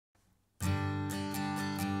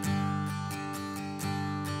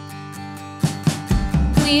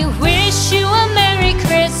We wish you a Merry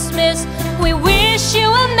Christmas. We wish you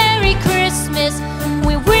a Merry Christmas.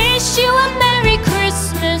 We wish you a Merry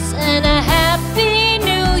Christmas and a Happy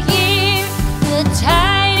New Year. The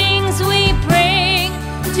tidings we bring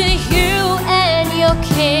to you and your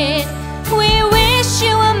kid. We wish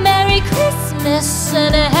you a Merry Christmas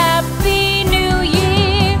and a Happy New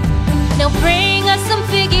Year. Now bring us some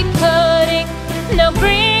figgy pudding. Now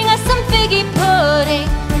bring us some figgy pudding.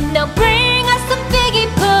 Now bring us some figgy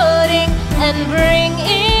pudding and bring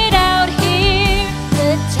it out here.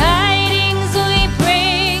 The tidings we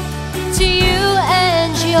bring to you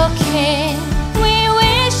and your king. We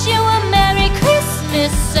wish you a Merry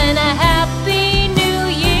Christmas and a Happy New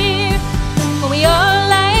Year. For we all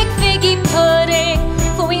like figgy pudding.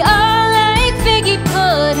 For we all like figgy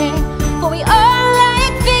pudding. For we all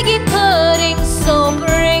like figgy pudding. So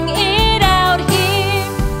bring it out here.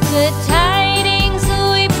 The tidings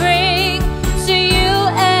we bring to you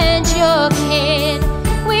and your kid.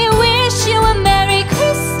 We wish you a Merry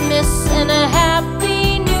Christmas and a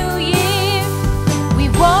Happy New Year. We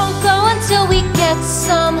won't go until we get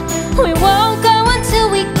some.